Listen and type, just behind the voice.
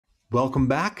Welcome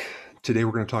back. Today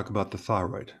we're going to talk about the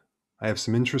thyroid. I have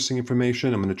some interesting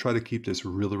information. I'm going to try to keep this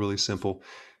really simple.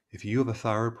 If you have a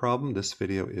thyroid problem, this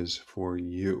video is for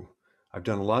you. I've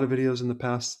done a lot of videos in the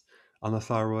past on the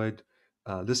thyroid.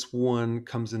 This one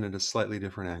comes in at a slightly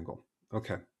different angle.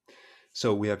 Okay,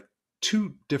 so we have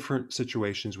two different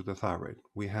situations with the thyroid.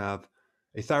 We have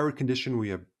a thyroid condition where we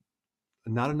have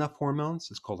not enough hormones.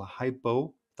 It's called a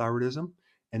hypothyroidism.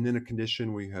 And then a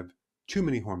condition where you have too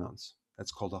many hormones.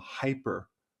 That's called a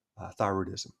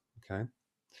hyperthyroidism. Okay.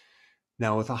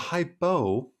 Now, with a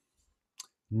hypo,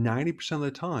 90% of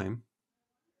the time,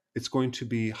 it's going to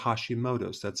be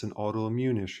Hashimoto's. That's an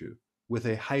autoimmune issue. With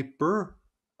a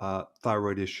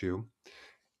hyperthyroid issue,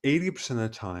 80% of the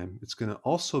time, it's going to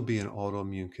also be an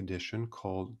autoimmune condition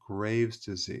called Graves'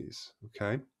 disease.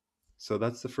 Okay. So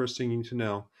that's the first thing you need to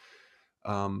know.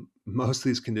 Most of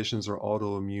these conditions are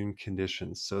autoimmune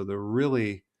conditions. So they're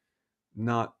really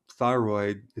not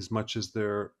thyroid as much as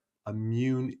they're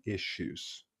immune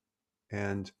issues.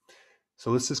 And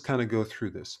so let's just kind of go through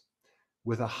this.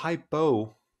 With a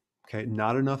hypo, okay,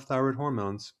 not enough thyroid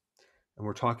hormones, and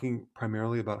we're talking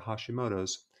primarily about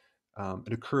Hashimoto's,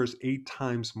 it occurs 8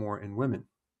 times more in women.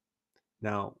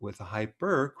 Now, with a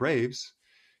hyper, Graves,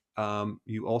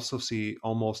 you also see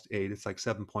almost 8, it's like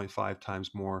 7.5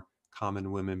 times more common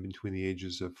in women between the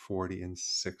ages of 40 and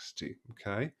 60.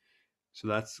 Okay, so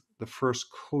that's the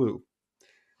first clue.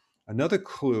 Another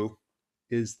clue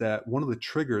is that one of the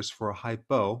triggers for a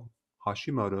hypo,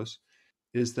 Hashimoto's,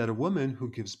 is that a woman who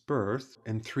gives birth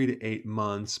in 3 to 8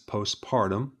 months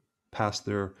postpartum, past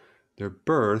their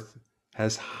birth,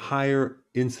 has higher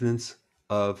incidence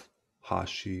of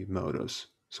Hashimoto's.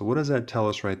 So what does that tell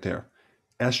us right there?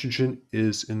 Estrogen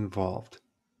is involved.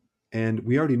 And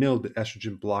we already know that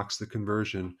estrogen blocks the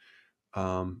conversion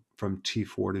from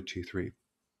T4 to T3.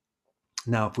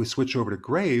 Now, if we switch over to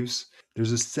Graves,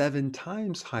 there's a 7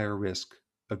 times higher risk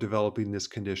of developing this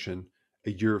condition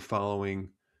a year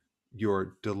following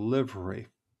your delivery,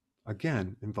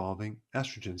 again, involving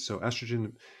estrogen. So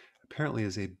estrogen apparently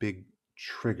is a big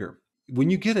trigger.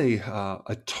 When you get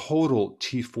a total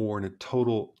T4 and a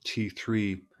total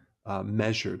T3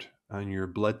 measured on your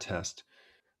blood test,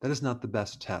 that is not the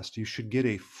best test. You should get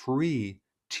a free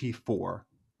T4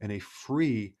 and a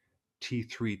free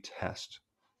T3 test.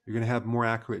 You're going to have more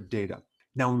accurate data.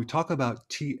 Now, when we talk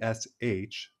about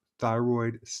TSH,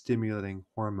 thyroid stimulating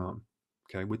hormone,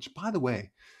 okay, which by the way,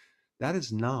 that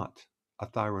is not a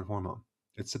thyroid hormone.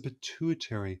 It's a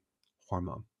pituitary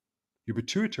hormone. Your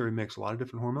pituitary makes a lot of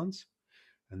different hormones,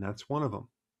 and that's one of them.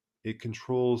 It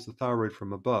controls the thyroid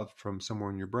from above, from somewhere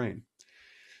in your brain.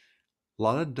 A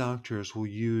lot of doctors will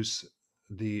use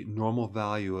the normal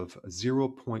value of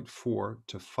 0.4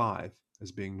 to 5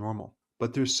 as being normal.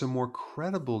 But there's some more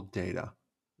credible data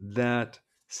that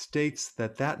states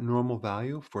that that normal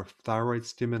value for thyroid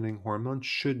stimulating hormone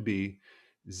should be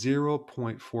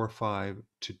 0.45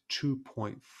 to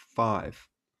 2.5.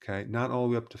 Okay, not all the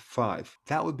way up to 5.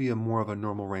 That would be a more of a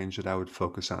normal range that I would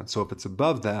focus on. So if it's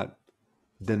above that,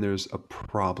 then there's a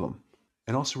problem.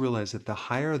 And also realize that the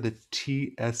higher the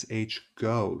TSH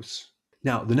goes.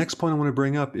 Now, the next point I want to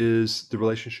bring up is the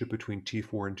relationship between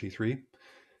T4 and T3.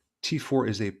 T4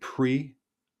 is a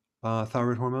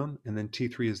pre-thyroid hormone, and then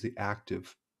T3 is the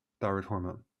active thyroid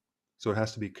hormone. So it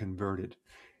has to be converted.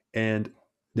 And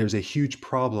there's a huge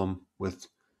problem with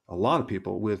a lot of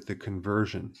people with the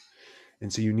conversion.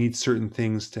 And so you need certain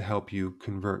things to help you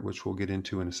convert, which we'll get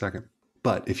into in a second.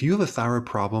 But if you have a thyroid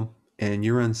problem and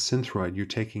you're on Synthroid, you're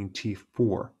taking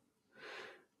T4,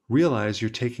 realize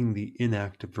you're taking the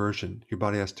inactive version. Your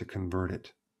body has to convert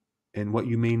it. And what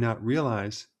you may not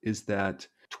realize is that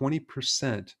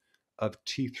 20% of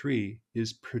T3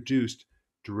 is produced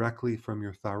directly from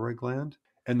your thyroid gland,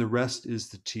 and the rest is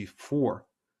the T4.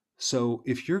 So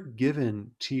if you're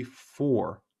given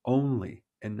T4 only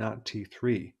and not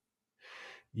T3,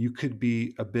 you could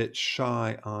be a bit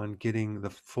shy on getting the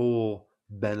full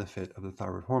benefit of the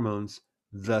thyroid hormones,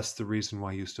 thus the reason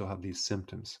why you still have these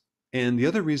symptoms. And the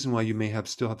other reason why you may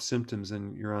still have symptoms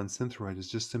and you're on Synthroid is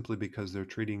just simply because they're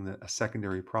treating a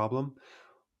secondary problem,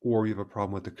 or you have a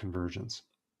problem with the conversions.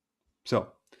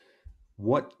 So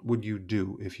what would you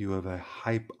do if you have a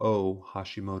hypo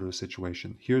Hashimoto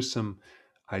situation? Here's some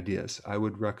ideas. I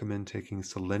would recommend taking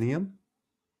selenium,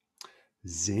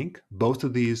 zinc. Both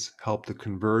of these help the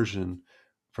conversion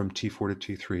from T4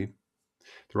 to T3.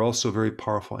 They're also very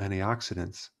powerful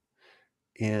antioxidants.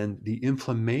 And the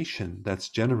inflammation that's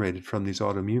generated from these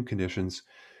autoimmune conditions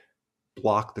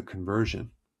block the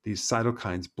conversion. These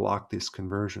cytokines block this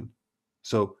conversion.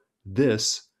 So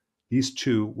these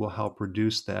two will help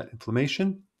reduce that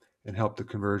inflammation and help the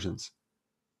conversions.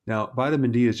 Now,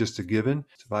 vitamin D is just a given.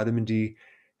 So vitamin D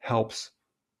helps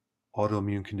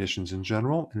autoimmune conditions in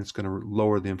general, and it's going to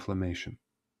lower the inflammation.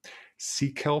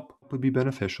 Sea kelp would be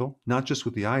beneficial, not just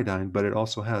with the iodine, but it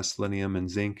also has selenium and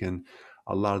zinc and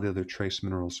a lot of the other trace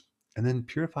minerals. And then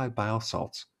purified bile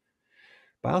salts.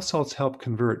 Bile salts help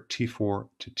convert T4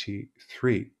 to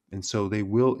T3, and so they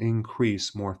will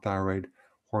increase more thyroid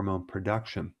hormone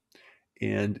production.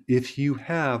 And if you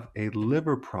have a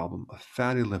liver problem, a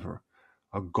fatty liver,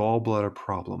 a gallbladder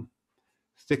problem,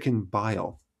 thickened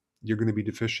bile, you're going to be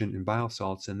deficient in bile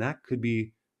salts, and that could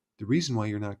be the reason why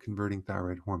you're not converting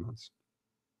thyroid hormones.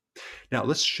 Now,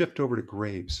 let's shift over to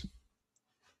Graves.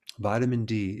 Vitamin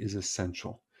D is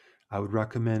essential. I would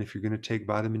recommend if you're going to take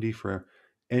vitamin D for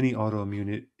any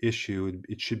autoimmune issue,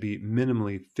 it should be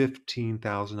minimally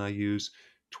 15,000 IUs,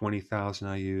 20,000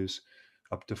 IUs,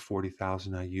 up to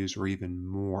 40,000 IUs, or even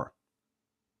more.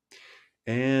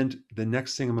 And the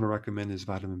next thing I'm going to recommend is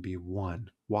vitamin B1.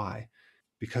 Why?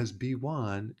 Because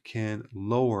B1 can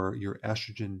lower your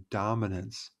estrogen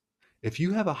dominance. If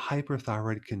you have a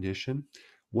hyperthyroid condition,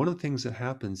 one of the things that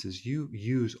happens is you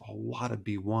use a lot of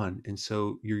B1, and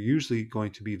so you're usually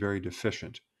going to be very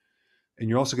deficient. And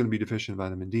you're also going to be deficient in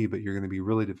vitamin D, but you're going to be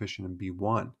really deficient in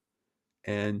B1.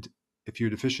 And if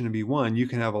you're deficient in B1, you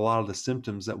can have a lot of the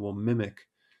symptoms that will mimic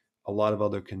a lot of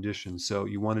other conditions. So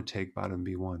you want to take vitamin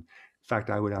B1. In fact,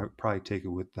 I would probably take it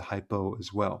with the Hypo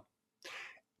as well.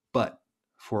 But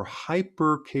for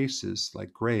hyper cases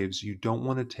like Graves, you don't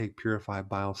want to take purified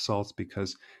bile salts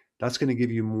because that's going to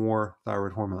give you more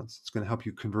thyroid hormones. It's going to help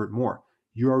you convert more.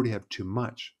 You already have too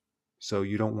much, so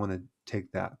you don't want to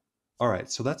take that. All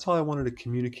right, so that's all I wanted to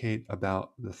communicate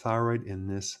about the thyroid in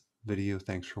this video.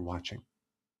 Thanks for watching.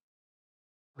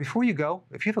 Before you go,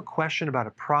 if you have a question about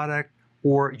a product,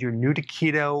 or you're new to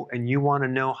keto and you want to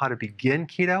know how to begin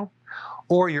keto,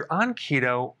 or you're on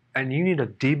keto and you need a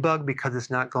debug because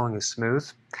it's not going as smooth,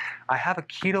 I have a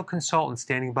keto consultant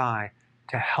standing by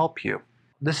to help you.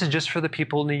 This is just for the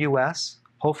people in the US.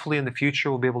 Hopefully in the future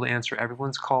we'll be able to answer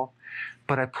everyone's call,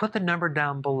 but I put the number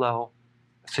down below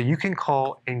so you can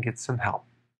call and get some help.